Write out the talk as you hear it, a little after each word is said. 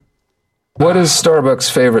What is Starbucks'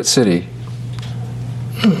 favorite city?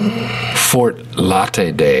 Fort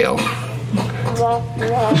Lauderdale.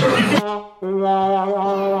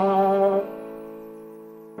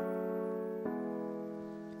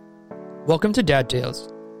 Welcome to Dad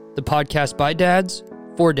Tales, the podcast by dads,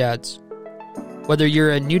 for dads. Whether you're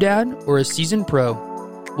a new dad or a seasoned pro,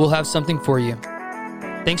 we'll have something for you.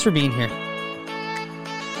 Thanks for being here.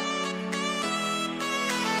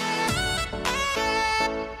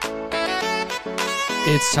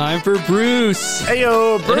 It's time for Bruce.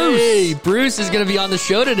 Heyo, Bruce. Hey, Bruce is going to be on the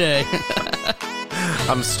show today.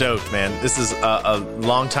 I'm stoked, man. This is a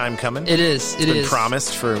long time coming. It is. It's been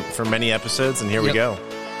promised for many episodes, and here we go.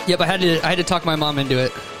 Yep, I had to talk my mom into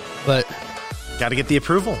it, but got to get the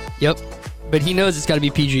approval. Yep, but he knows it's got to be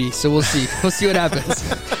PG, so we'll see. We'll see what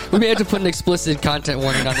happens. We may have to put an explicit content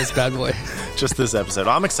warning on this bad boy. Just this episode.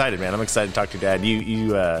 I'm excited, man. I'm excited to talk to Dad.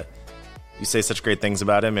 You say such great things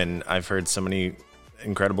about him, and I've heard so many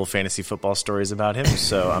incredible fantasy football stories about him,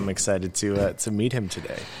 so I'm excited to meet him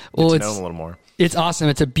today. Get to know him a little more. It's awesome.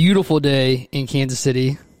 It's a beautiful day in Kansas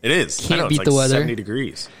City. It is. Can't beat it's the weather. 70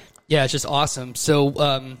 degrees. Yeah, it's just awesome. So,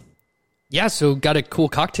 so got a cool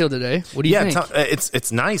cocktail today. What do you think?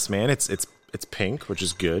 It's nice, man. It's pink, which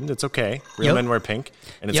is good. It's okay. Real men wear pink,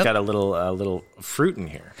 and it's got a little fruit in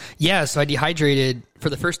here. Yeah, so I dehydrated for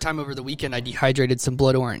the first time over the weekend. I dehydrated some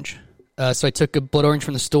blood orange. So I took a blood orange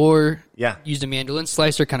from the store. Yeah. Used a mandolin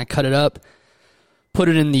slicer, kind of cut it up, put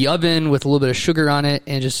it in the oven with a little bit of sugar on it,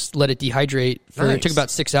 and just let it dehydrate. It took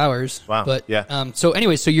about 6 hours. Wow. But yeah. So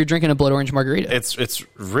anyway, so you're drinking a blood orange margarita. It's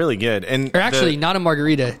really good, or actually not a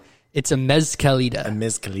margarita. It's a mezcalita. A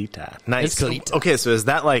mezcalita. Nice. Mezcalita. Okay, so is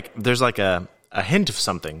that like there's like a hint of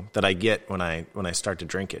something that I get when I start to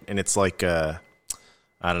drink it, and it's like I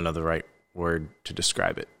don't know the right word to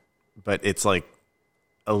describe it, but it's like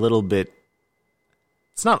a little bit.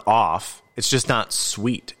 It's not off. It's just not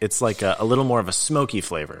sweet. It's like a little more of a smoky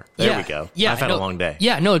flavor. There we go. Yeah, I've had a long day.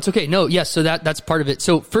 Yeah, no, it's okay. No, yes, so that's part of it.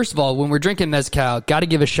 So first of all, when we're drinking mezcal, got to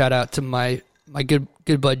give a shout out to my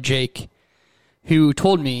good bud Jake, who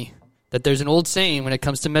told me that there's an old saying when it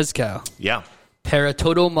comes to mezcal. Yeah. Para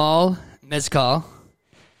todo mal mezcal,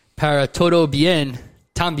 para todo bien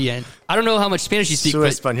también. I don't know how much Spanish you speak,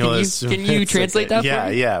 but can you translate that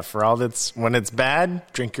for me? Yeah. For all when it's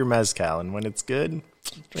bad, drink your mezcal, and when it's good,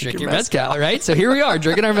 drink your mezcal. Right? So here we are,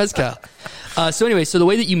 drinking our mezcal. So anyway, so the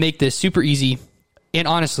way that you make this, super easy, and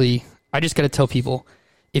honestly, I just got to tell people,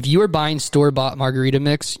 if you are buying store-bought margarita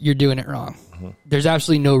mix, you're doing it wrong. Mm-hmm. There's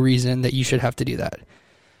absolutely no reason that you should have to do that.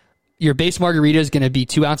 Your base margarita is going to be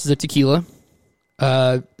 2 ounces of tequila,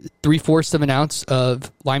 3/4 of an ounce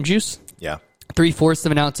of lime juice, 3/4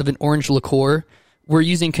 of an ounce of an orange liqueur. We're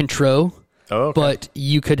using Cointreau, but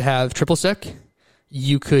you could have triple sec.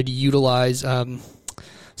 You could utilize,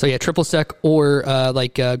 triple sec or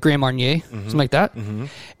Grand Marnier, something like that. Mm-hmm.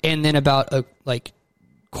 And then about a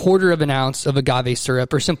 1/4 of an ounce of agave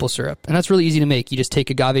syrup or simple syrup. And that's really easy to make. You just take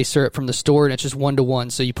agave syrup from the store, and it's just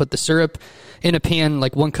 1-to-1. So you put the syrup in a pan,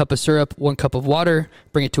 like 1 cup of syrup, 1 cup of water,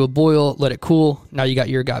 bring it to a boil, let it cool. Now you got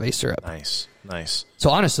your agave syrup. Nice.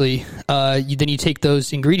 So honestly, then you take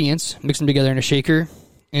those ingredients, mix them together in a shaker,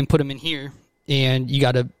 and put them in here, and you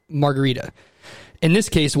got a margarita. In this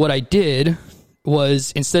case, what I did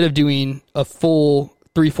was, instead of doing a full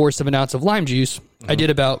 3/4 of an ounce of lime juice, I did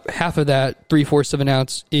about half of that. 3/4 of an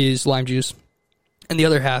ounce is lime juice, and the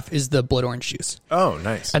other half is the blood orange juice. Oh,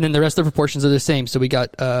 nice. And then the rest of the proportions are the same. So we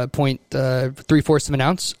got 3/4 of an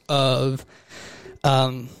ounce of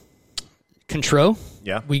Cointreau.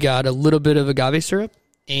 Yeah. We got a little bit of agave syrup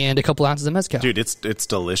and a couple ounces of mezcal. Dude, it's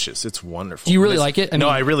delicious. It's wonderful. Do you really like it? No,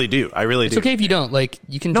 I really do. It's okay if you don't.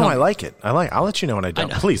 You can. No, I like it. I'll let you know when I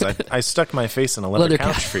don't. Please, I stuck my face in a leather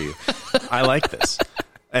couch for you. I like this.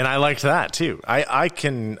 And I liked that too. I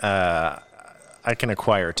can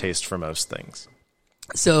acquire taste for most things.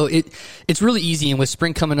 So it's really easy, and with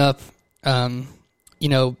spring coming up, margaritas.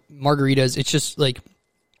 It's just like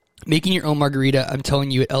making your own margarita. I'm telling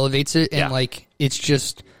you, it elevates it, and it's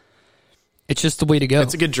just the way to go.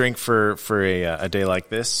 It's a good drink for a day like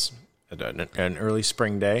this, an early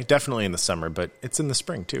spring day. Definitely in the summer, but it's in the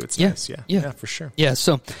spring too. It's nice. Yeah, for sure. Yeah.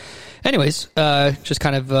 So, anyways, just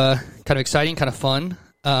kind of exciting, kind of fun.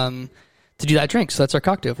 To do that drink. So that's our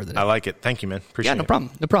cocktail for the day. I like it. Thank you, man. Appreciate it.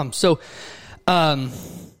 No problem. So,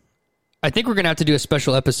 I think we're going to have to do a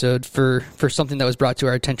special episode for something that was brought to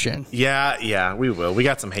our attention. Yeah, we will. We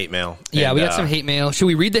got some hate mail. Yeah, we got some hate mail. Should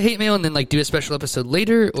we read the hate mail and then do a special episode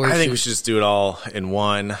later? Or I think we should just do it all in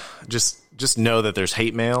one. Just know that there's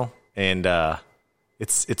hate mail, and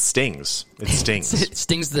it stings. It stings. It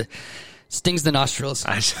stings the nostrils.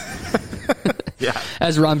 Yeah.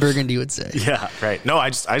 As Ron Burgundy would say. Yeah, right. No, I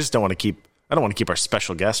just don't want to keep our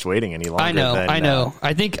special guest waiting any longer. I know.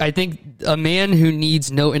 I think a man who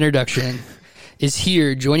needs no introduction is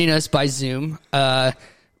here joining us by Zoom.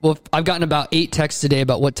 Well, I've gotten about 8 texts today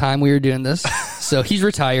about what time we were doing this. So he's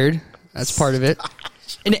retired. That's part of it.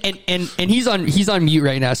 And he's on mute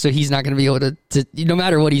right now, so he's not going to be able to, no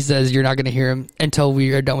matter what he says, you're not going to hear him until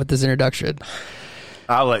we are done with this introduction.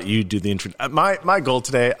 I'll let you do the intro. My goal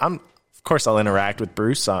today, of course I'll interact with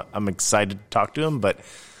Bruce. I'm excited to talk to him, but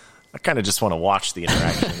I kind of just want to watch the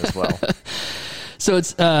interaction as well. So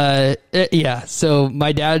it's yeah. So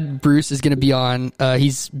my dad Bruce is going to be on.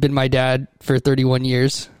 He's been my dad for 31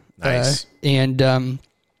 years. Nice. And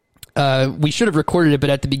we should have recorded it,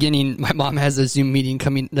 but at the beginning, my mom has a Zoom meeting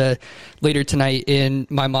coming later tonight, and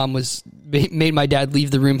my mom made my dad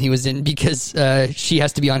leave the room he was in because she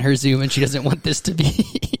has to be on her Zoom, and she doesn't want this to be.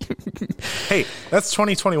 Hey, that's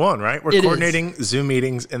 2021, right? We're coordinating Zoom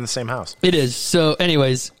meetings in the same house. It is. So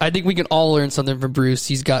anyways, I think we can all learn something from Bruce.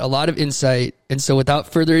 He's got a lot of insight. And so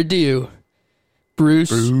without further ado,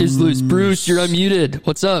 Bruce is loose. Bruce, you're unmuted.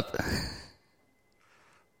 What's up?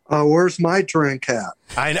 Where's my drink at?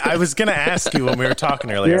 I was going to ask you when we were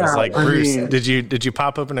talking earlier. I was like, Bruce, did you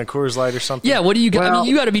pop open a Coors Light or something? Yeah, what do you got? Well, I mean,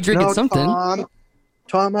 you got to be drinking something.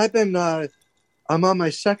 Tom, I'm on my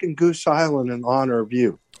second Goose Island in honor of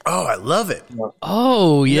you. Oh, I love it.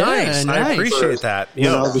 Oh, yeah. Nice. I appreciate that.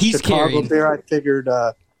 The he's Chicago carrying beer, I figured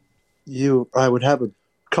I would have a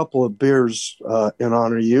couple of beers in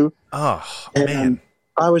honor of you. Oh, and man.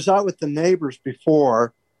 I was out with the neighbors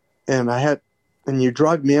before, and you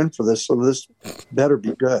drugged me in for this, so this better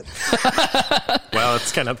be good. Well,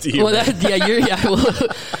 it's kind of up to you. Well,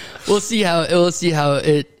 we'll see how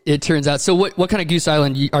it turns out. So what kind of Goose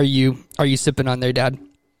Island are you sipping on there, Dad?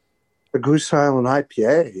 The Goose Island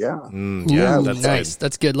IPA, yeah. That's nice.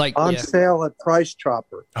 That's good. Like on sale at Price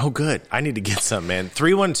Chopper. Oh, good. I need to get some, man.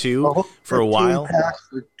 312 for a while. Packs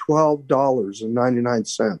for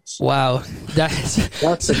 $12.99. Wow,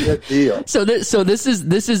 that's a good deal. So this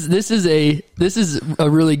is a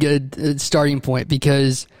really good starting point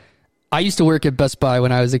because I used to work at Best Buy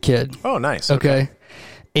when I was a kid. Oh, nice. Okay.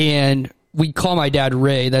 And we call my dad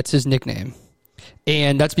Ray. That's his nickname.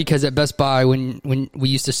 And that's because at Best Buy, when we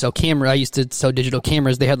used to sell I used to sell digital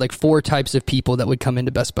cameras, they had like 4 types of people that would come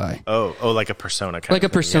into Best Buy. Oh, like a persona kind like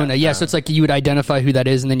of a persona, yeah. So it's like you would identify who that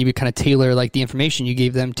is, and then you would kind of tailor like the information you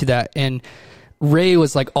gave them to that. And Ray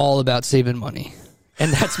was like all about saving money.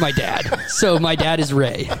 And that's my dad. So my dad is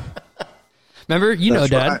Ray. Remember? You know,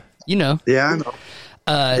 Dad. Right. You know. Yeah, I know.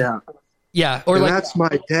 Yeah. Or that's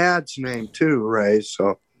my dad's name too, Ray,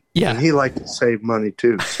 so... Yeah. And he liked to save money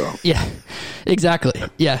too, so. Yeah, exactly.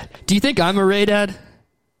 Yeah. Do you think I'm a Ray, Dad?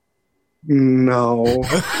 No.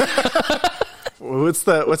 What's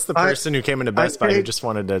the person who came into Best Buy who just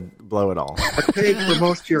wanted to blow it all? I paid for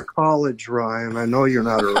most of your college, Ryan. I know you're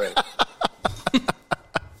not a Ray.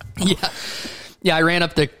 Yeah. I ran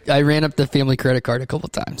up the family credit card a couple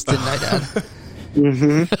times, didn't I, Dad?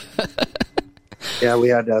 Mm-hmm. Yeah, we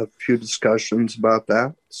had a few discussions about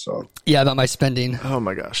that. So yeah, about my spending. Oh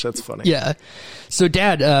my gosh, that's funny. Yeah. So,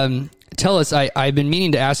 Dad, tell us. I've been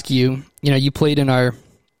meaning to ask you. You know, you played in our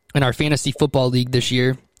fantasy football league this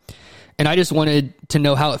year, and I just wanted to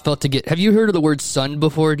know how it felt to get. Have you heard of the word sunned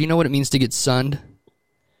before? Do you know what it means to get sunned?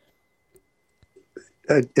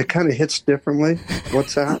 It kind of hits differently.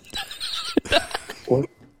 What's that?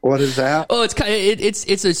 What is that? Oh, it's kind of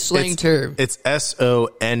it's a slang term. It's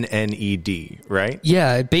SONNED, right?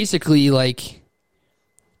 Yeah, basically like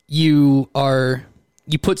you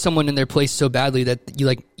put someone in their place so badly that you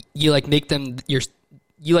make them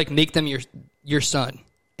your son.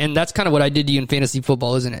 And that's kind of what I did to you in fantasy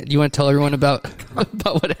football, isn't it? Do you want to tell everyone about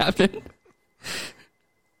what happened?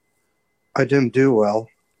 I didn't do well.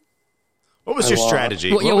 What was your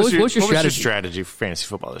strategy? What was your strategy for fantasy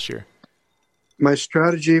football this year? My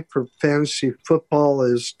strategy for fantasy football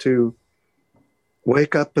is to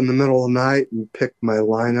wake up in the middle of the night and pick my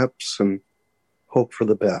lineups and hope for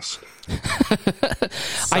the best.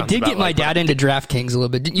 I did get my dad into DraftKings a little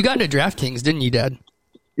bit. You got into DraftKings, didn't you, Dad?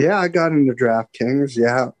 Yeah, I got into DraftKings.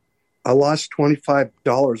 Yeah. I lost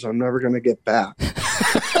 $25 I'm never going to get back.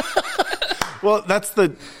 Well,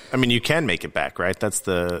 you can make it back, right? That's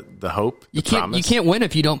the hope. You can't win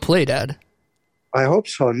if you don't play, Dad. I hope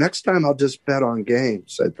so. Next time I'll just bet on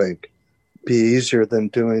games, I think. Be easier than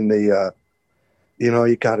doing the,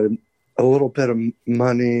 you got a little bit of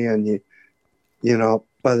money and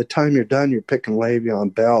by the time you're done, you're picking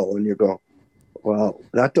Le'Veon Bell and you go, well,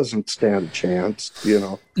 that doesn't stand a chance,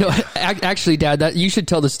 No, actually, Dad, you should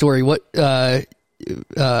tell the story. What,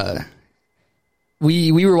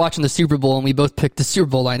 we were watching the Super Bowl and we both picked the Super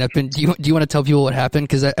Bowl lineup. And do you want to tell people what happened?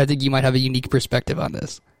 Because I think you might have a unique perspective on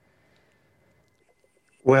this.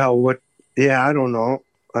 Well, yeah, I don't know.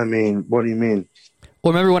 I mean, what do you mean?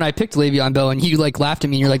 Well, remember when I picked Le'Veon Bell and you like laughed at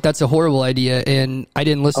me and you're like, "That's a horrible idea," and I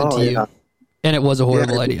didn't listen to you, and it was a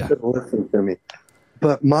horrible idea. You couldn't listen to me.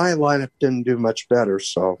 But my lineup didn't do much better,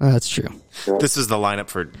 so that's true. Yeah. This is the lineup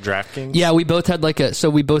for DraftKings? Yeah, we both had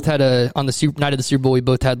on the night of the Super Bowl, we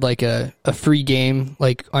both had like a free game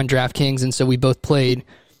like on DraftKings, and so we both played.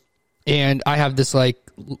 And I have this like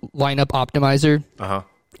lineup optimizer,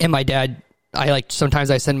 and my dad, sometimes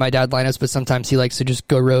I send my dad lineups, but sometimes he likes to just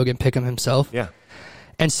go rogue and pick them himself. Yeah.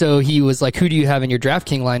 And so he was like, "Who do you have in your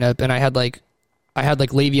DraftKings lineup?" And I had like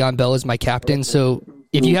Le'Veon Bell as my captain, so.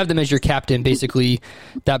 If you have them as your captain, basically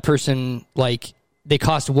that person, like, they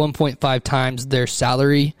cost 1.5 times their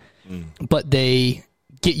salary, but they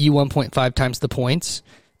get you 1.5 times the points.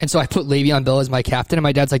 And so I put Le'Veon Bell as my captain, and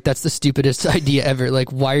my dad's like, "That's the stupidest idea ever.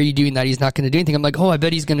 Like, why are you doing that? He's not going to do anything." I'm like, "Oh, I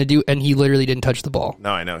bet he's going to do," and he literally didn't touch the ball.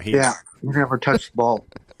 No, I know. He never touched the ball.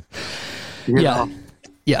 Yeah.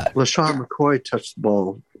 LaShawn McCoy touched the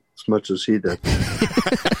ball as much as he did.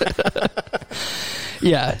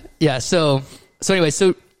 Yeah. So anyway,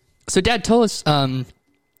 so Dad, tell us. I'm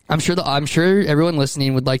sure everyone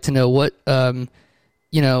listening would like to know what.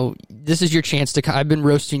 This is your chance to. I've been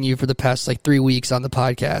roasting you for the past like 3 weeks on the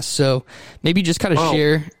podcast, so maybe just kind of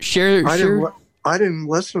share. I didn't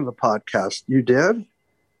listen to the podcast. You did?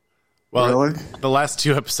 Well, really? The last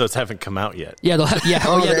 2 episodes haven't come out yet. Yeah.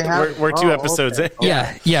 We're 2 episodes in.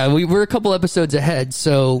 Yeah. We're a couple episodes ahead,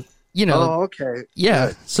 so Oh, okay. Yeah.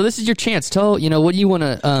 Good. So this is your chance. Tell what do you want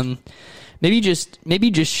to maybe just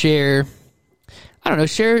share. I don't know.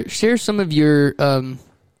 Share some of your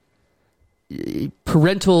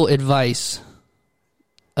parental advice,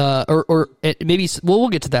 or maybe we'll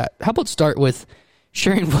get to that. How about start with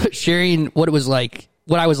sharing what it was like,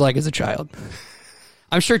 what I was like as a child.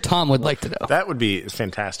 I'm sure Tom would like to know. That would be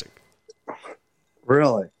fantastic.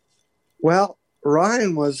 Really? Well,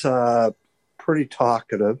 Ryan was pretty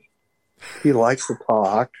talkative. He liked to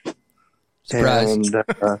talk. Surprise.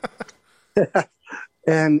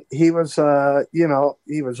 And he was,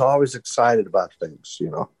 he was always excited about things,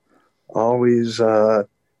 always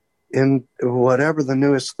in whatever the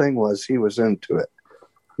newest thing was, he was into it,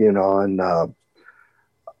 and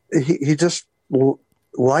he just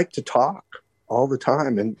liked to talk all the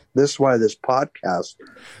time. And this is why this podcast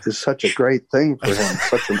is such a great thing for him,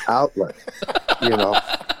 such an outlet.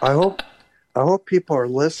 I hope people are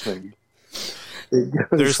listening.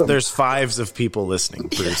 There's fives of people listening,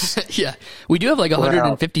 Bruce. Yeah, we do have like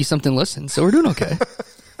 150 something listens, so we're doing okay.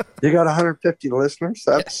 You got 150 listeners.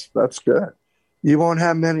 That's good. You won't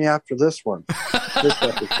have many after this one. This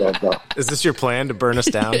episode, though. Is this your plan to burn us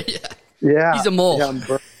down? Yeah. He's a mole. Yeah, I'm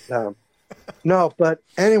burning down. No, but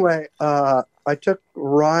anyway, I took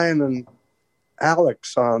Ryan and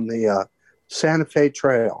Alex on the Santa Fe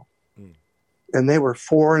Trail, and they were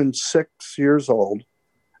 4 and 6 years old.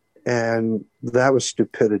 And that was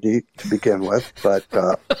stupidity to begin with, but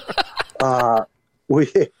we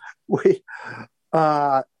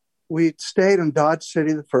stayed in Dodge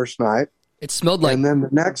City the first night. It smelled like, and then the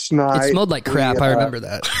next night it smelled like crap. I remember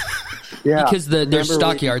that. Yeah, because there's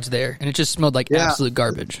stockyards there, and it just smelled like absolute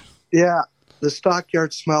garbage. Yeah, the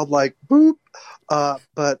stockyard smelled like boop.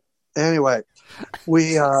 But anyway,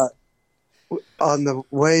 we on the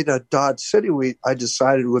way to Dodge City, I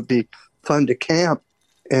decided it would be fun to camp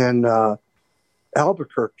in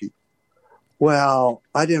Albuquerque. Well,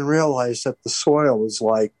 I didn't realize that the soil was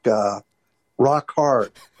like rock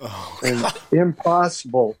hard and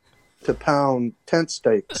impossible to pound tent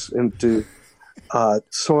stakes into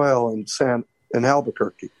soil and sand in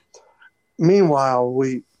Albuquerque. Meanwhile,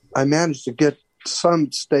 I managed to get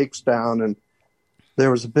some stakes down, and there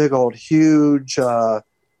was a big old huge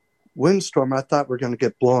windstorm. I thought we were going to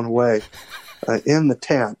get blown away in the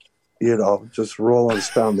tent. Just rolling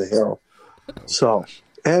us down the hill. So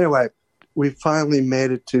anyway, we finally made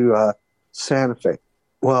it to Santa Fe.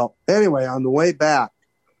 Well, anyway, on the way back,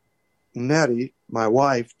 Nettie, my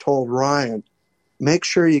wife, told Ryan, make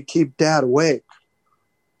sure you keep Dad awake.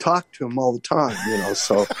 Talk to him all the time,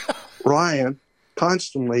 So Ryan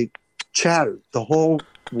constantly chattered the whole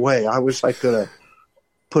way. I wish I could have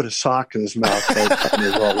put a sock in his mouth.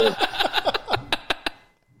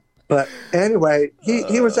 But anyway,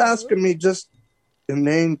 he was asking me just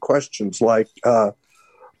inane questions like, why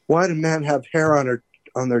do men have hair on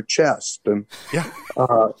their chest? And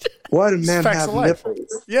why do men have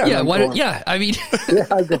nipples? Yeah. I mean,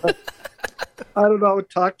 I don't know.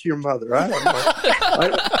 Talk to your mother. I don't know. I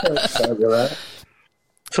don't know that.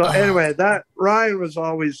 So anyway, that Ryan was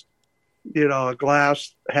always, a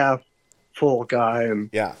glass half full guy,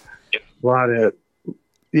 and a lot of,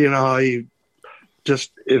 he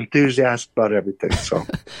just enthusiastic about everything. So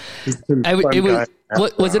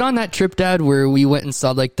was it on that trip, Dad, where we went and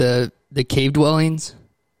saw like the cave dwellings?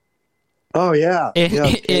 Oh yeah,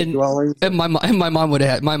 and my mom would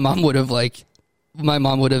have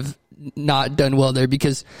not done well there,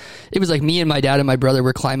 because it was like me and my dad and my brother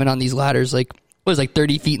were climbing on these ladders, like it was like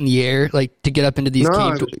 30 feet in the air, like to get up into these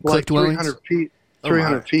cave dwellings.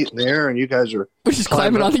 300 feet in the air, and you guys are just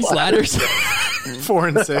climbing on these ladders. 4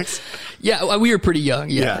 and 6. Yeah, we were pretty young.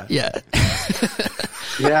 Yeah.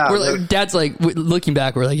 We're like, Dad's like, looking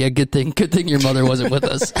back, we're like, yeah, good thing your mother wasn't with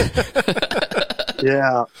us.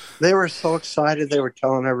 Yeah, they were so excited. They were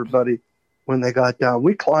telling everybody when they got down.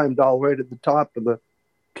 We climbed all the way to the top of the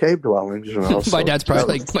cave dwellings. My dad's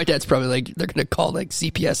probably like, they're gonna call like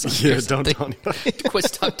CPS. Yeah, don't tell anybody.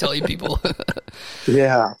 Stop telling people.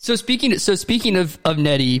 Yeah. So speaking of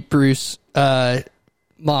Nettie, Bruce,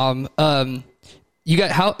 Mom, tell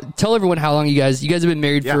everyone how long you guys have been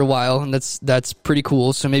married for a while, and that's pretty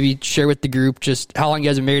cool. So maybe share with the group just how long you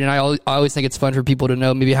guys have been married. And I always think it's fun for people to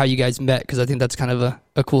know maybe how you guys met, because I think that's kind of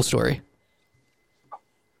a cool story.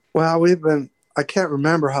 Well, I can't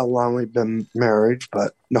remember how long we've been married,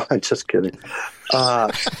 but no, I'm just kidding.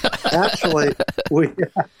 Actually, we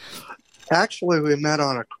met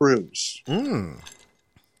on a cruise. And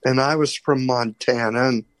I was from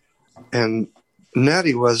Montana, and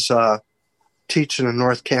Nettie was teaching in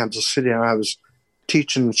North Kansas City, and I was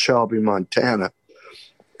teaching in Shelby, Montana.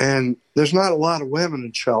 And there's not a lot of women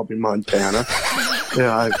in Shelby, Montana.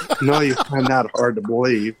 I know you find that hard to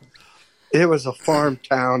believe. It was a farm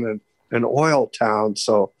town and an oil town,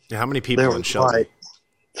 so how many people in Shelby? Like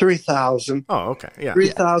 3,000. Oh, okay, yeah,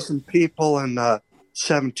 3,000 people and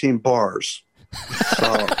 17 bars.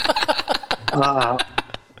 So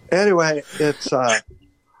anyway, it's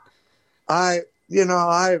I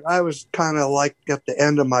was kind of like at the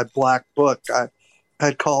end of my black book. I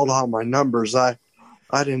had called all my numbers. I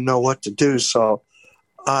didn't know what to do, so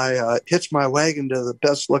I hitched my wagon to the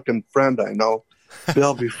best looking friend I know,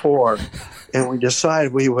 Bill Before, and we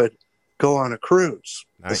decided we would go on a cruise,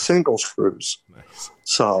 a singles cruise. Nice.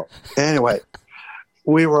 So anyway,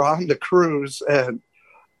 we were on the cruise, and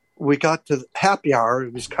we got to happy hour.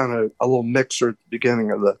 It was kind of a little mixer at the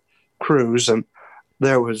beginning of the cruise, and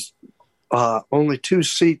there was only 2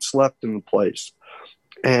 seats left in the place.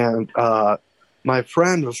 And my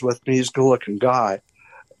friend was with me. He's a good-looking guy.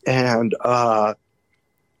 And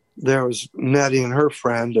there was Nettie and her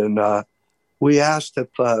friend, and we asked if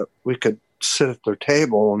we could sit at their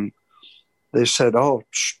table, and they said, oh,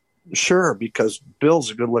 sure, because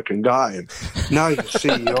Bill's a good-looking guy, and now he's the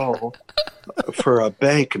CEO for a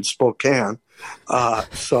bank in Spokane.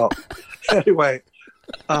 So anyway,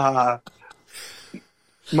 my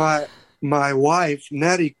wife,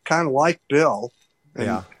 Nettie, kind of liked Bill.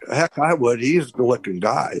 And heck, I would. He's a good-looking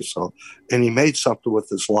guy, so, and he made something with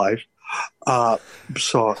his life.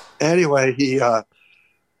 So anyway,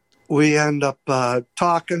 we end up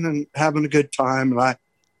talking and having a good time, and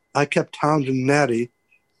I kept hounding Nettie.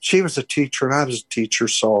 She was a teacher, and I was a teacher,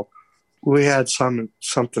 so we had something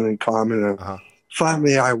in common. And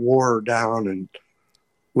finally, I wore her down, and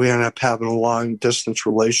we ended up having a long-distance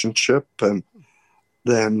relationship. And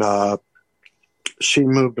then she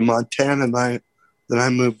moved to Montana, and then I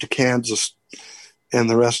moved to Kansas, and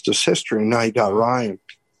the rest is history. Now you got Ryan,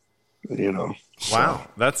 Wow,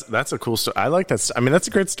 that's a cool story. I like that. I mean, that's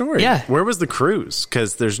a great story. Yeah. Where was the cruise?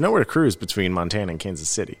 Because there's nowhere to cruise between Montana and Kansas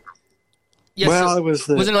City. Yeah, well, it was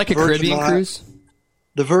wasn't it like a Caribbean cruise?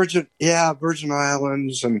 The Virgin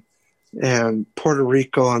Islands and Puerto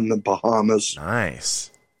Rico and the Bahamas. Nice.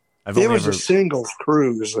 It was a singles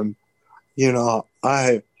cruise, and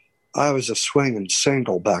I was a swinging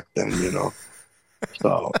single back then.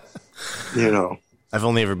 So I've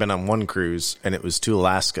only ever been on one cruise, and it was to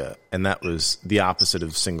Alaska, and that was the opposite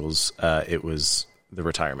of singles. It was the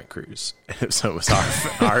retirement cruise. So it was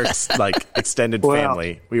our like extended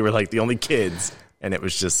family. We were like the only kids, and it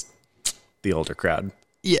was just the older crowd.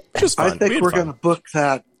 Yeah, just fun. I think we're going to book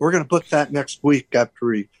that. We're going to book that next week after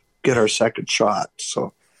we get our second shot.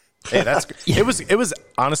 So. Hey, that's it was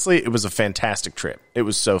honestly, it was a fantastic trip. It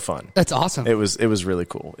was so fun. That's awesome. It was really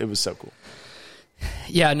cool. It was so cool.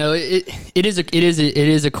 Yeah, no, it is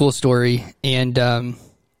a cool story, and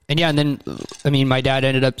then I mean, my dad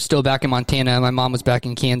ended up still back in Montana. My mom was back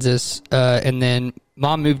in Kansas, and then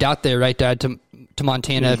Mom moved out there, right, Dad, to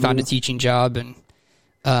Montana, found a teaching job, and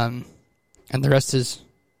the rest is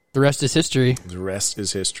history. The rest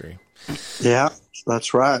is history. Yeah,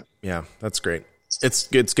 that's right. Yeah, that's great. it's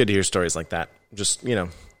good to hear stories like that. Just,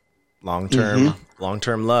 long-term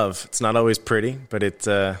love. It's not always pretty, but it's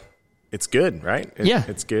good, right?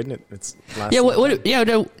 It's good. It's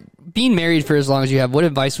being married for as long as you have, what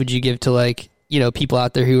advice would you give to people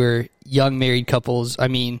out there who are young married couples? I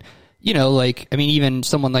mean, even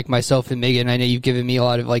someone like myself and Megan, I know you've given me a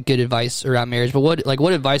lot of good advice around marriage, but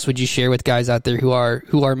what advice would you share with guys out there who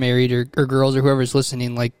are married or girls or whoever's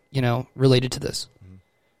listening, related to this?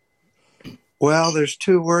 Well, there's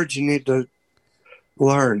 2 words you need to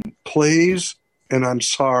learn: please and I'm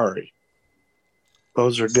sorry.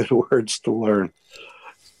 Those are good words to learn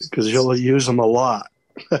because you'll use them a lot.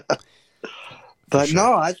 But sure.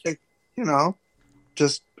 No, I think,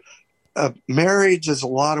 just marriage is a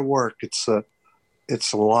lot of work. It's a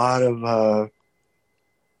lot of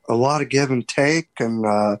give and take,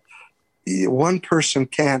 and one person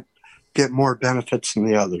can't get more benefits than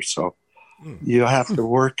the other. So you have to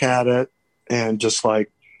work at it, and just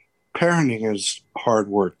like parenting is hard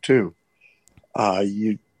work too.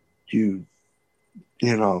 You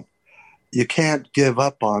can't give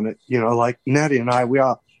up on it. Like Nettie and I, we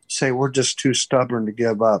all say we're just too stubborn to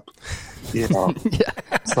give up. Yeah.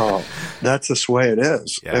 So that's just the way it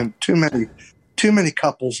is. Yeah. And too many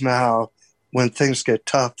couples now, when things get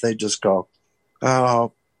tough, they just go,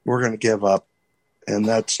 "Oh, we're going to give up," and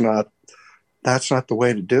that's not the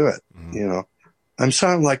way to do it. I'm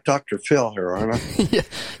sounding like Dr. Phil here, aren't I?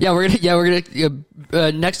 We're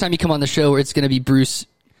gonna next time you come on the show, it's gonna be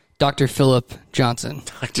Dr. Philip Johnson.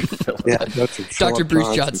 Dr. Philip. Yeah, Dr.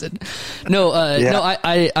 Bruce Johnson. No,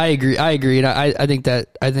 I agree. And I think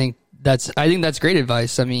that's great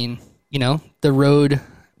advice. I mean, the road,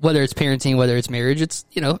 whether it's parenting, whether it's marriage, it's,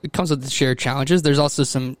 it comes with shared challenges. There's also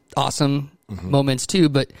some awesome moments too,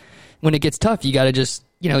 but when it gets tough, you got to just,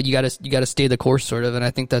 you got to stay the course sort of. And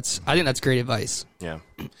I think that's great advice. Yeah.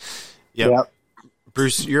 Yep.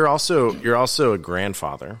 Bruce, you're also a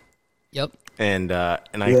grandfather. Yep. And I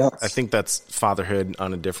think that's fatherhood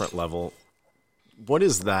on a different level. What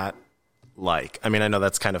is that like? I mean, I know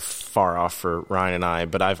that's kind of far off for Ryan and I,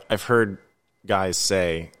 but I've heard guys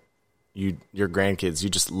say your grandkids, you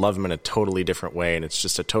just love them in a totally different way, and it's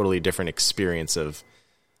just a totally different experience of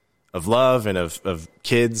love and of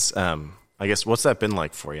kids. I guess, what's that been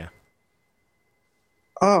like for you?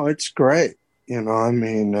 Oh, it's great. You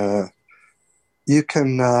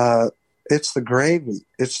can, it's the gravy.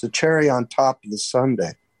 It's the cherry on top of the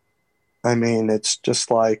sundae. I mean, it's just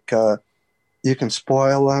like, you can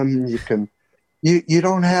spoil them. You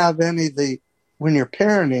don't have any of when you're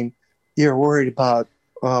parenting, you're worried about,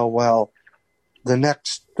 the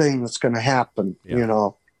next thing that's going to happen,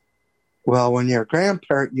 Well, when you're a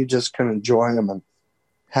grandparent, you just can enjoy them and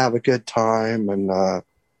have a good time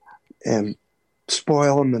and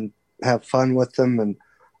spoil them and have fun with them. And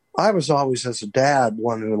I was always, as a dad,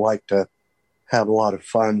 one who liked to have a lot of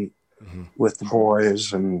fun with the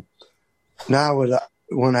boys. And now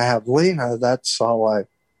when I have Lena, that's all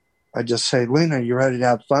I just say, "Lena, you ready to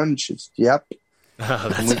have fun?" She's, "Yep."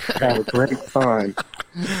 And we have a great time.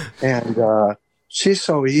 And she's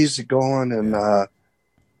so easygoing and,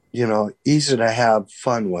 easy to have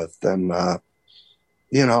fun with. And,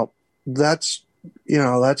 that's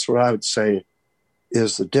what I would say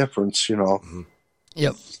is the difference,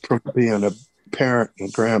 Yep. from being a parent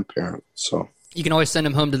and grandparent. So you can always send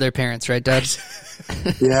them home to their parents, right, Dad?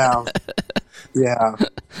 Yeah.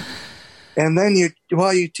 And then you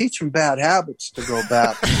teach them bad habits to go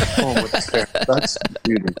back home with their parents. That's the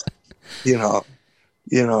beauty.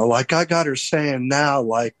 Like I got her saying now,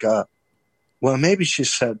 maybe she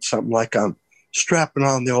said something like, "I'm strapping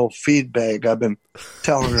on the old feed bag." I've been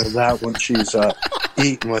telling her that when she's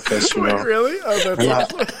eating with us. Wait, really? Oh,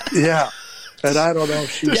 that's awesome. Yeah. And I don't know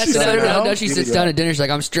if she's no, she sits down at dinner. She's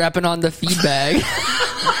like, "I'm strapping on the feed bag."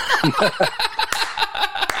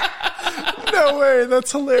 No way.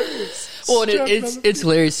 That's hilarious. Well, it's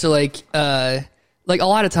hilarious. So like a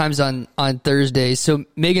lot of times on Thursdays, so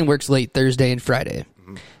Megan works late Thursday and Friday.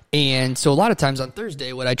 And so a lot of times on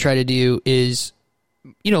Thursday, what I try to do is,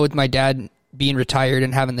 with my dad being retired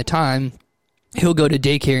and having the time, he'll go to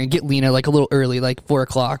daycare and get Lena like a little early, like 4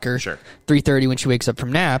 o'clock or 3:30 when she wakes up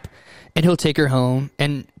from nap. And he'll take her home.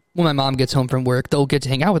 And when my mom gets home from work, they'll get to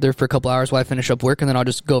hang out with her for a couple hours while I finish up work. And then I'll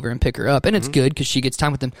just go over and pick her up. And it's good because she gets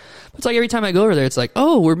time with them. But it's like every time I go over there, it's like,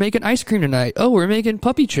 "Oh, we're making ice cream tonight. Oh, we're making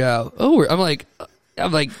puppy chow. Oh, I'm like,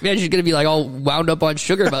 man, she's going to be like all wound up on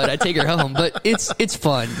sugar by the time I take her home. But it's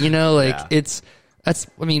fun,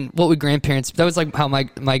 what would grandparents, that was like how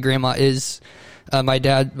my grandma is, my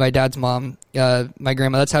dad's mom, my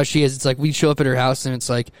grandma, that's how she is. It's like we show up at her house and it's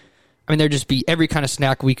like, I mean, there'd just be every kind of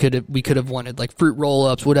snack we could have wanted, like fruit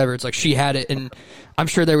roll-ups, whatever. It's like she had it, and I'm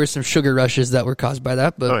sure there were some sugar rushes that were caused by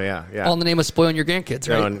that. But all in the name of spoiling your grandkids,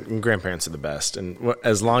 right? And grandparents are the best, and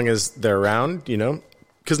as long as they're around,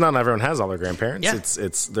 because not everyone has all their grandparents. Yeah.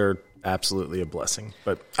 They're absolutely a blessing.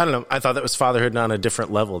 But I don't know. I thought that was fatherhood on a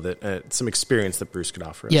different level, that some experience that Bruce could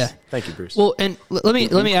offer us. Yeah, thank you, Bruce. Well, and let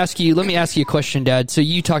me ask you a question, Dad. So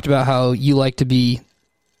you talked about how you like to be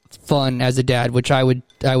fun as a dad, which I would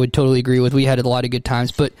totally agree with. We had a lot of good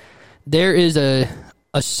times, but there is a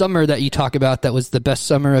summer that you talk about that was the best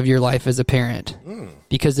summer of your life as a parent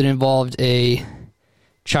because it involved a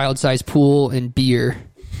child-sized pool and beer.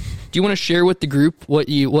 Do you want to share with the group what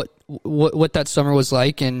that summer was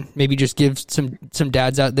like, and maybe just give some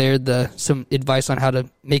dads out there some advice on how to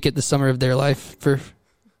make it the summer of their life for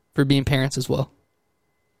being parents as well?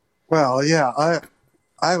 Well, yeah,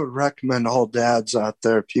 I would recommend all dads out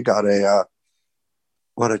there, if you got a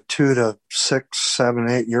 2 to 6, 7,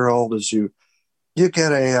 8-year-old, is you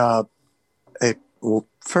get a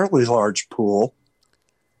fairly large pool,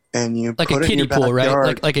 and you like put a kiddie pool,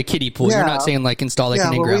 right? Like a kiddie pool. Yeah. You're not saying like install like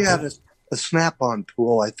an in-ground pool. We had a snap-on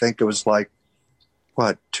pool. I think it was like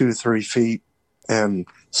 2-3 feet and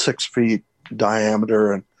 6 feet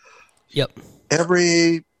diameter, and yep.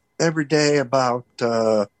 Every day about.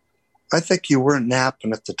 I think you weren't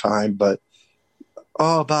napping at the time, but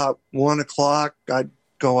about 1:00, I'd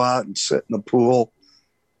go out and sit in the pool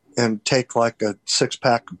and take like a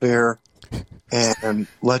 6-pack of beer and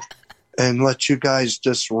let you guys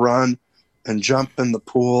just run and jump in the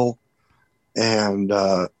pool. And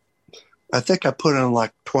I think I put in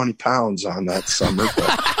like 20 pounds on that summer,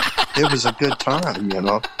 but it was a good time,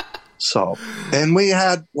 So, and we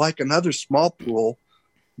had like another small pool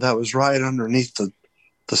that was right underneath the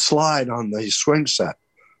slide on the swing set.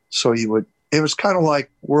 So it was kind of like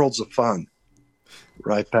Worlds of Fun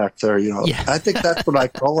right back there, Yeah. I think that's what I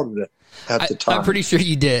called it at the time. I'm pretty sure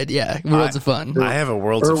you did. Yeah. Worlds of Fun. I have a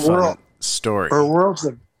Worlds of Fun story. Or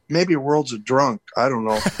maybe Worlds of Drunk. I don't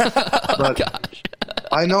know. But gosh.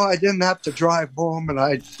 I know I didn't have to drive home, and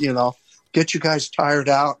I, get you guys tired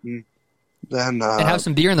out, and then and have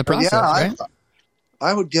some beer in the process, right?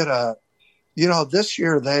 I would get this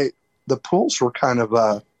year the pools were kind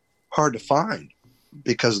of hard to find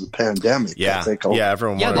because of the pandemic. Yeah, I think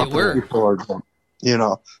everyone. Yeah, they were.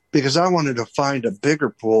 Because I wanted to find a bigger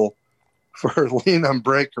pool for Lena and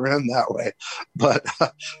Breaker in that way, but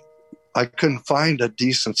I couldn't find a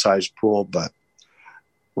decent sized pool. But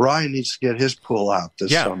Ryan needs to get his pool out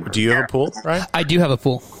this summer. Do you have a pool, Ryan? I do have a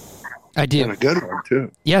pool. I do. And a good one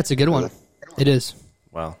too. Yeah, it's a good one. It is.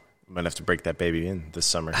 Well, I might have to break that baby in this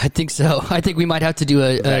summer. I think so. I think we might have to do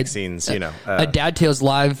a vaccines. A Dad Tales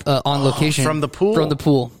live on location from the pool. From the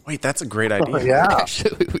pool. Wait, that's a great idea. Yeah,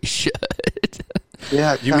 actually, we should.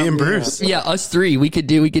 Yeah, you, me, and Bruce. Yeah, us three. We could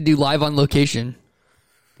do live on location.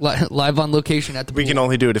 Live on location at the pool. We can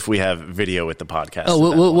only do it if we have video with the podcast. Oh,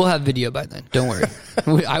 we'll have video by then. Don't worry.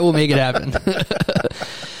 I will make it happen.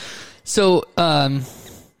 So I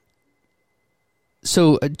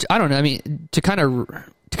don't know. I mean, to kind of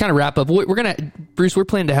wrap up, Bruce, we're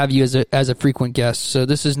planning to have you as a frequent guest. So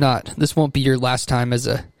this won't be your last time as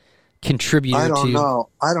a contributor. I don't know.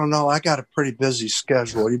 I got a pretty busy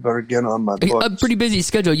schedule. You better get on my books. A pretty busy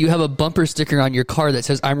schedule. You have a bumper sticker on your car that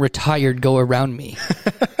says, "I'm retired. Go around me."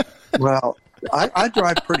 Well, I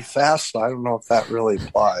drive pretty fast. So I don't know if that really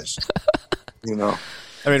applies.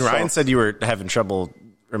 I mean, Ryan said you were having trouble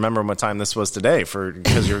remembering what time this was today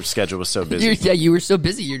because your schedule was so busy. You were so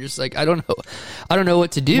busy. You're just like, I don't know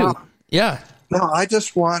what to do. No, yeah. No, I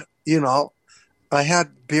just want, I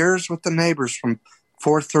had beers with the neighbors from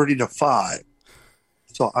 4:30 to 5.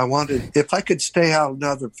 So I wanted, if I could stay out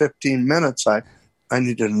another 15 minutes, I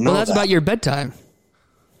needed to know. Well, that's about your bedtime.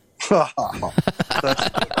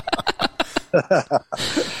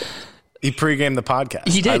 He pre-gamed the podcast.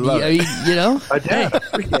 He did. I did.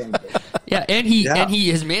 Pre-gamed it. Yeah, and he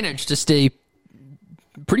has managed to stay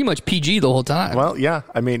pretty much PG the whole time. Well, yeah.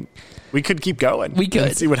 I mean, we could keep going. We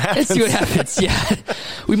could see what happens. Let's see what happens. Yeah,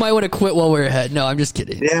 we might want to quit while we're ahead. No, I'm just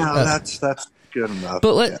kidding. Yeah, that's good enough.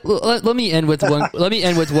 But let me end with one. Let me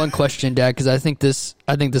end with one question, Dad, because I think this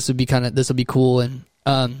would be cool. And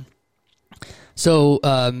so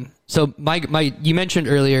you mentioned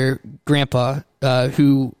earlier Grandpa,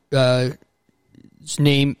 who his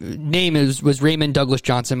name was Raymond Douglas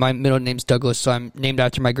Johnson. My middle name's Douglas, so I'm named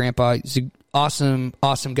after my grandpa. He's an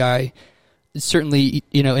awesome guy. Certainly,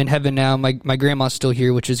 in heaven now. My grandma's still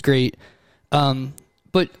here, which is great.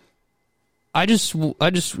 But I just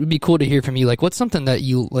would be cool to hear from you. Like, what's something that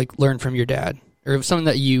you learned from your dad, or something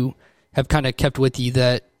that you have kind of kept with you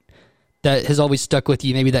that that has always stuck with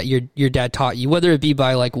you, maybe that your dad taught you, whether it be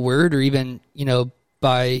by like word or even,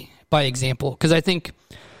 by example? Because I think,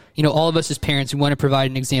 all of us as parents, we want to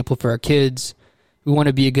provide an example for our kids. We want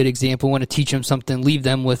to be a good example. We want to teach them something, leave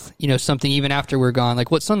them with, something even after we're gone.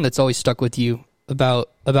 Like, what's something that's always stuck with you about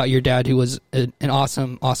your dad, who was an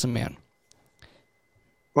awesome, awesome man?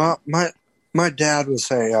 Well, my dad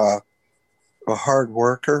was a hard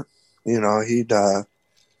worker. He'd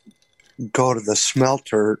go to the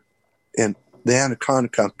smelter in the Anaconda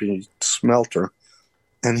Company smelter,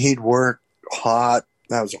 and he'd work hot.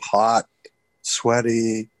 That was a hot,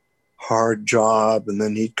 sweaty, hard job. And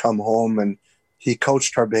then he'd come home and he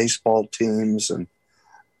coached our baseball teams, and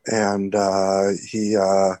he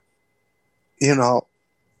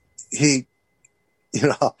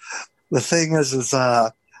the thing is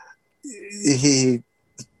he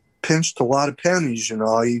pinched a lot of pennies.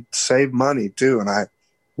 He saved money too, and I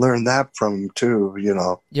learned that from him too.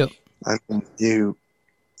 Yep. I mean, you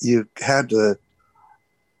had to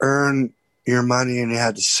earn your money and you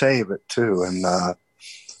had to save it too, and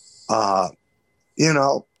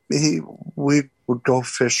we would go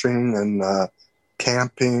fishing and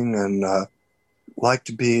camping and like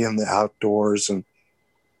to be in the outdoors. And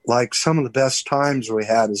like some of the best times we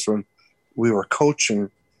had is when we were coaching.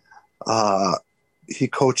 He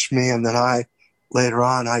coached me, and then later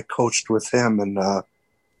on I coached with him, and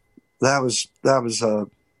that was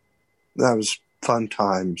fun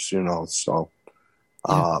times, So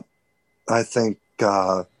I think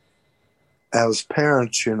as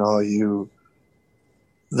parents,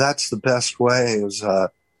 that's the best way is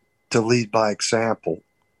to lead by example.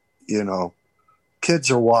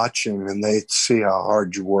 Kids are watching and they see how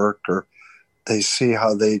hard you work, or they see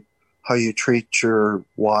how you treat your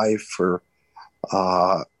wife, or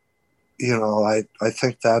I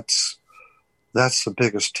think that's the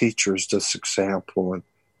biggest teacher, is this example. And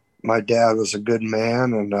my dad was a good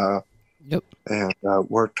man, and yep, and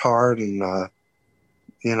worked hard, and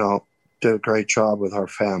did a great job with our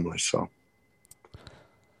family. So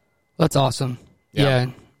that's awesome.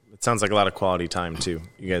 Yeah. It sounds like a lot of quality time too.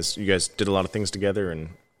 You guys did a lot of things together, and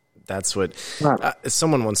that's what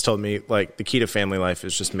someone once told me. Like, the key to family life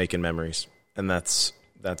is just making memories, and that's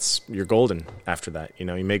you're golden after that. You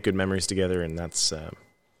make good memories together, and that's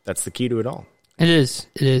the key to it all. It is.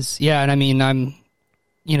 Yeah, and I mean,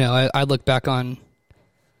 I look back on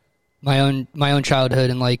my own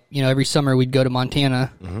childhood, and every summer we'd go to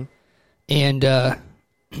Montana, mm-hmm. and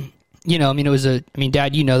it was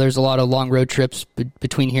Dad, there's a lot of long road trips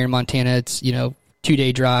between here and Montana. It's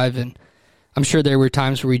 2-day drive, and I'm sure there were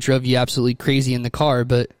times where we drove you absolutely crazy in the car.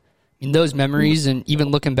 But those memories, and even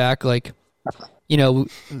looking back, my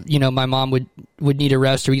mom would need a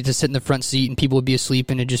rest, or we get to sit in the front seat, and people would be asleep,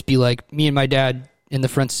 and it'd just be like me and my dad in the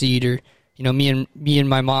front seat, or me and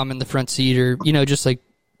my mom in the front seat, or just like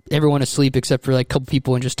everyone asleep except for like a couple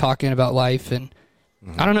people, and just talking about life. And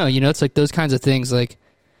mm-hmm. I don't know, it's like those kinds of things. Like,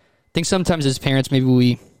 I think sometimes as parents, maybe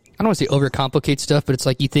I don't want to say overcomplicate stuff, but it's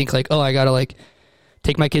like you think like, oh, I gotta like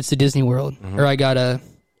take my kids to Disney World, mm-hmm. or I gotta,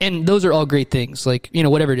 and those are all great things. Like,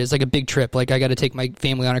 whatever it is, like a big trip, like I gotta take my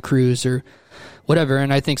family on a cruise or whatever.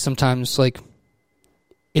 And I think sometimes like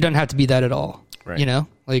it doesn't have to be that at all. Right.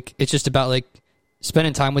 Like it's just about like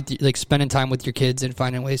spending time with your kids and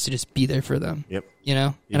finding ways to just be there for them. Yep.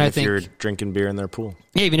 And I think you're drinking beer in their pool.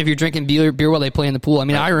 Yeah, even if you're drinking beer while they play in the pool. I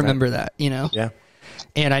mean, right, I remember that. Yeah.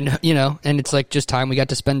 And I know, and it's like just time we got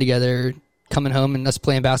to spend together, coming home and us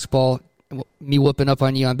playing basketball, me whooping up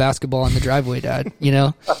on you on basketball in the driveway, Dad.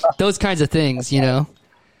 Those kinds of things. Man,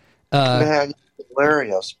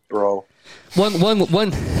 hilarious, bro.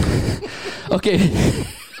 One. Okay.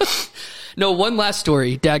 No, one last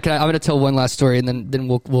story, Dad. I'm going to tell one last story, and then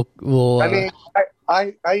we'll. I mean,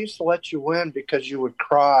 I used to let you win because you would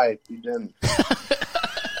cry if you didn't.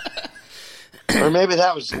 Or maybe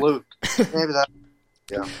that was Luke. Maybe that.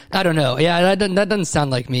 Yeah. I don't know. Yeah, that doesn't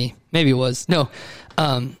sound like me. Maybe it was. No.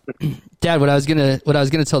 Dad, what I was gonna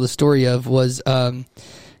tell the story of was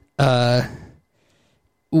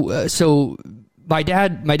so my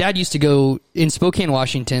dad used to go in Spokane,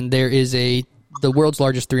 Washington. There is the world's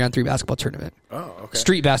largest 3-on-3 basketball tournament. Oh, okay.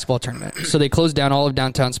 Street basketball tournament. So they closed down all of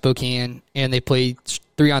downtown Spokane, and they play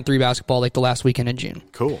 3-on-3 basketball like the last weekend in June.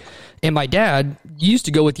 Cool. And my dad, you used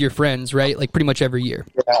to go with your friends, right? Like pretty much every year.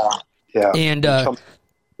 Yeah. And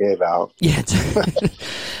gave out. Yeah.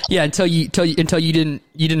 Yeah. Until you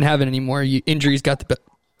didn't have it anymore. Injuries got the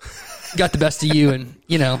best of you, and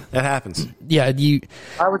that happens. Yeah.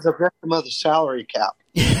 I was a victim of the salary cap.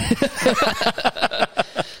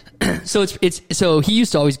 So so he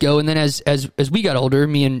used to always go, and then as we got older,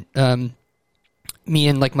 me and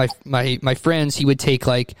like my friends, he would take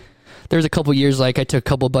like there's a couple years like I took a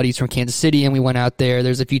couple buddies from Kansas City and we went out there.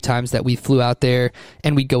 There's a few times that we flew out there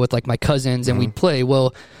and we'd go with like my cousins and we'd play.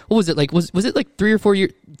 Well, what was it like? Was it like 4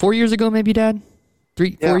 years ago maybe, Dad? 4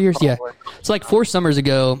 years? Probably. Yeah. It's like 4 summers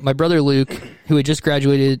ago, my brother Luke, who had just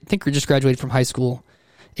graduated, I think we just graduated from high school,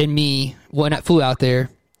 and me flew out there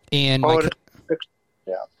and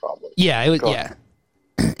yeah, probably. Yeah, it was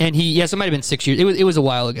And so it might have been 6 years. It was a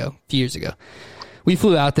while ago, a few years ago. We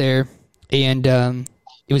flew out there and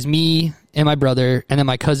it was me and my brother and then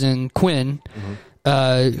my cousin Quinn,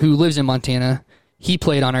 who lives in Montana. He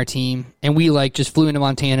played on our team and we like just flew into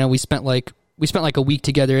Montana. We spent like a week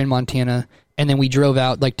together in Montana and then we drove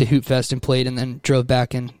out like to Hoot Fest and played and then drove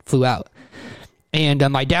back and flew out. And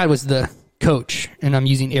my dad was the coach, and I'm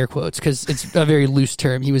using air quotes because it's a very loose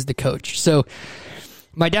term. He was the coach. So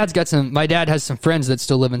my dad has some friends that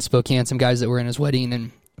still live in Spokane, some guys that were in his wedding,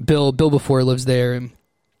 and Bill before lives there, and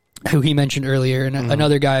who he mentioned earlier, and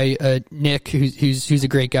another guy, Nick, who's a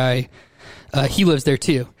great guy. He lives there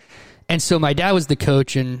too. And so my dad was the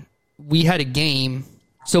coach, and we had a game.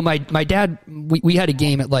 So my dad, we had a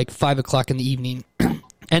game at like 5:00 in the evening.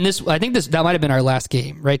 And I think that might have been our last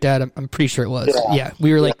game, right, Dad? I'm pretty sure it was. Yeah.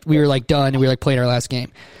 We were like done, and we were like playing our last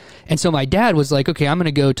game. And so my dad was like, "Okay, I'm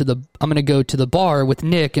gonna go to the bar with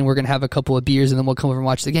Nick, and we're gonna have a couple of beers, and then we'll come over and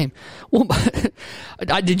watch the game." Well,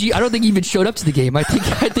 I don't think you even showed up to the game. I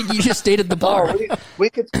think you just stayed at the bar. Oh, we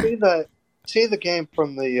could see the game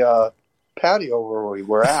from the patio where we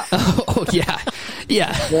were at. Oh yeah.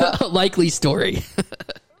 Likely story.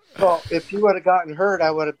 Well, if you would have gotten hurt,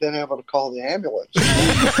 I would have been able to call the ambulance.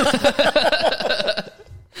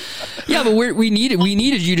 Yeah, but we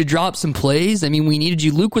needed you to drop some plays. I mean, we needed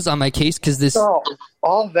you. Luke was on my case because this. No,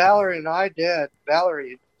 all Valerie and I did.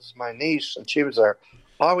 Valerie is my niece, and she was there.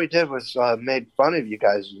 All we did was made fun of you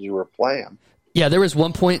guys as you were playing. Yeah, there was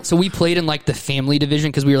one point. So we played in like the family division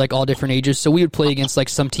because we were like all different ages. So we would play against like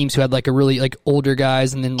some teams who had like a really like older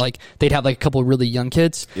guys, and then like they'd have like a couple of really young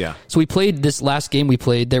kids. Yeah. So we played this last game we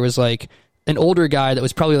played. There was like an older guy that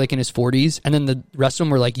was probably like in his 40s, and then the rest of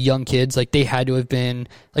them were like young kids. Like they had to have been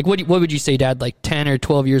like what would you say, Dad? Like 10 or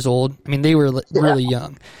 12 years old. I mean, they were really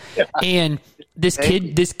young. Yeah. And this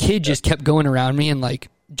kid just kept going around me and like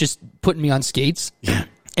just putting me on skates. Yeah.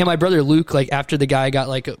 And my brother Luke, like after the guy got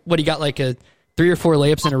like he got like a 3 or 4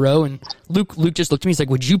 layups in a row, and Luke just looked at me. He's like,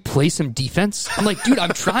 "Would you play some defense?" I'm like, "Dude,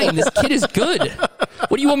 I'm trying. This kid is good.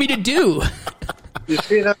 What do you want me to do?" You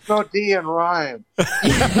see, that's no D in Ryan.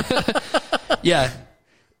 Yeah,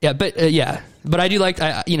 but I do like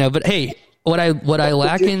But hey, what I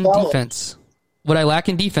lack in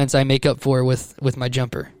defense, I make up for with my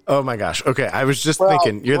jumper. Oh my gosh. Okay, I was just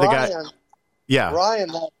thinking, you're Ryan, the guy. Yeah,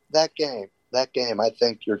 Ryan, that game, I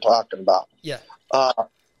think you're talking about. Yeah.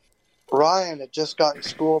 Ryan had just gotten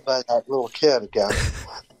schooled by that little kid again,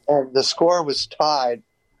 and the score was tied,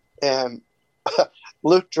 and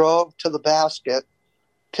Luke drove to the basket,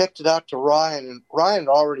 kicked it out to Ryan, and Ryan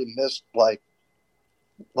already missed like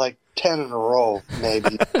 10 in a row,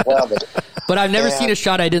 maybe 11. But I've never seen a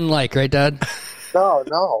shot I didn't like, right, Dad?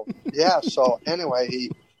 No. Yeah, so anyway,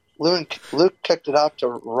 Luke kicked it out to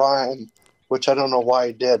Ryan, which I don't know why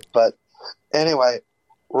he did, but anyway,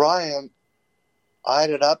 Ryan eyed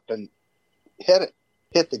it up and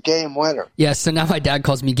hit the game winner. Yeah, so now my dad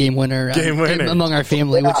calls me game winner among our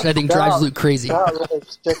family, which I think drives Luke crazy. That really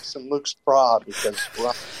sticks in Luke's craw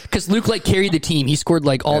because Luke like carried the team. He scored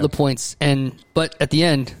like all the points, but at the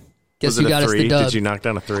end, guess who got us the dub? Did you knock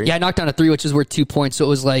down a 3? Yeah, I knocked down a 3, which is worth 2 points. So it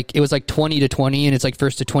was like 20-20, and it's like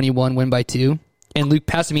first to 21, win by 2. And Luke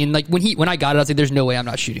passed me, and like when I got it, I was like, "There's no way I'm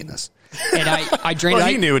not shooting this." And I drained. Well,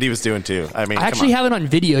 he knew what he was doing too. I mean, I actually have it on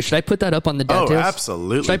video. Should I put that up on the Dad Tales? Oh,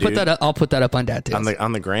 absolutely. Should I put that up? I'll put that up on Dad Tales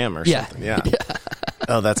on the gram or something. Yeah.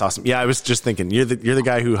 Oh, that's awesome. Yeah, I was just thinking you're the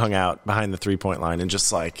guy who hung out behind the 3-point line and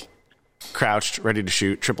just like crouched, ready to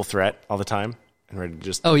shoot, triple threat all the time, and ready to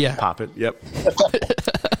just pop it. Yep.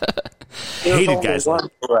 Hated guys like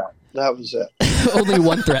that. That was it. Only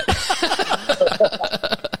one threat.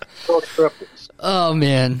 Oh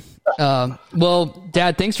man. Well,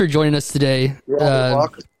 Dad, thanks for joining us today. You're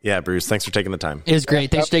welcome. Yeah, Bruce, thanks for taking the time. It was great.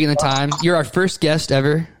 Thanks for taking the time. You're our first guest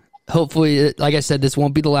ever. Hopefully, like I said, this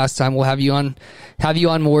won't be the last time. We'll have you on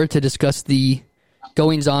more to discuss the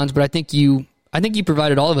goings-ons. But I think you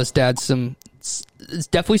provided all of us, Dad, it's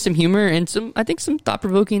definitely some humor and some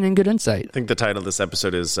thought-provoking and good insight. I think the title of this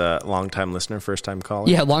episode is "Long-Time Listener, First-Time Caller."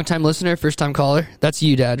 Yeah, long-time listener, first-time caller. That's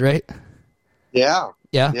you, Dad, right? Yeah.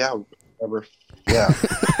 Yeah. Yeah. Whatever. Yeah.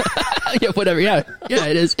 Yeah. Whatever. Yeah. Yeah.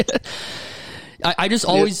 It is. I've just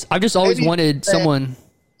always wanted someone.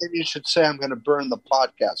 Maybe you should say I'm going to burn the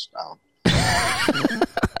podcast down.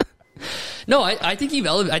 No, I think you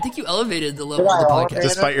elevated the level of the podcast.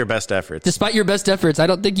 Despite your best efforts. Despite your best efforts, I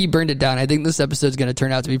don't think you burned it down. I think this episode's going to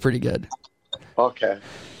turn out to be pretty good. Okay.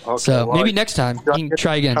 So well, maybe next time you can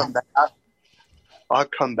try again. I'll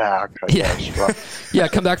come back. I guess, right? Yeah,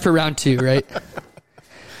 come back for round 2, right?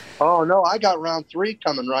 Oh no, I got round 3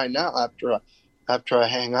 coming right now after I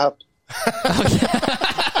hang up.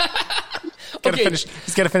 Okay.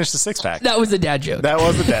 He's got to finish the 6-pack. That was a dad joke. That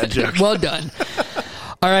was a dad joke. Well done.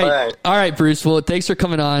 All right, Bruce. Well, thanks for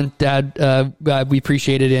coming on, Dad. We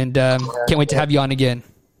appreciate it, and can't wait to have you on again.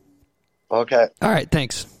 Okay. All right,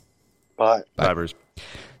 thanks. Bye. Bye, Bruce.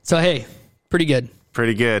 So, hey, pretty good.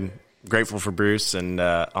 Pretty good. Grateful for Bruce and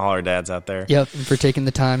all our dads out there. Yep, and for taking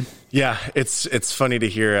the time. Yeah, it's funny to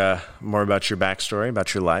hear more about your backstory,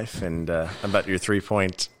 about your life, and about your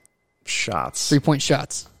 3-point shots. 3-point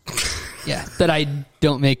shots. Yeah, that I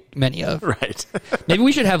don't make many of. Right. Maybe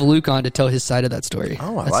we should have Luke on to tell his side of that story.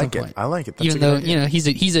 Oh, I like it. I like it. That's even though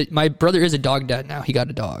he's my brother is a dog dad now. He got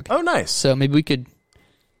a dog. Oh, nice. So maybe we could,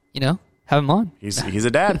 have him on. He's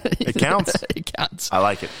a dad. It counts. It counts. I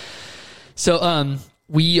like it. So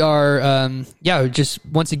we are just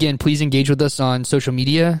once again, please engage with us on social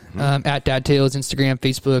media at Dad Tales, Instagram,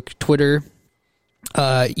 Facebook, Twitter.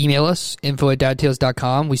 Email us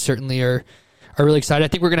info@dadtales.com. We certainly are really excited. I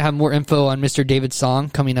think we're going to have more info on Mr. David Song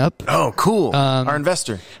coming up. Oh, cool. Our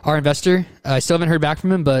investor. I still haven't heard back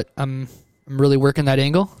from him, but I'm really working that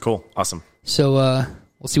angle. Cool. Awesome. So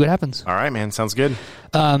we'll see what happens. All right, man. Sounds good.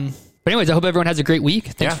 But anyways, I hope everyone has a great week.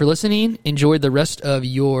 Thanks for listening. Enjoy the rest of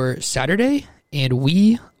your Saturday, and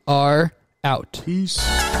we are out. Peace.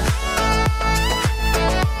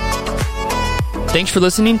 Thanks for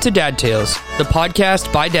listening to Dad Tales, the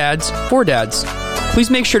podcast by dads for dads. Please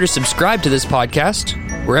make sure to subscribe to this podcast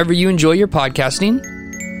wherever you enjoy your podcasting.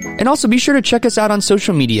 And also be sure to check us out on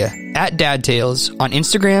social media at Dad Tales on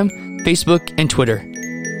Instagram, Facebook, and Twitter.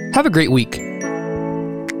 Have a great week.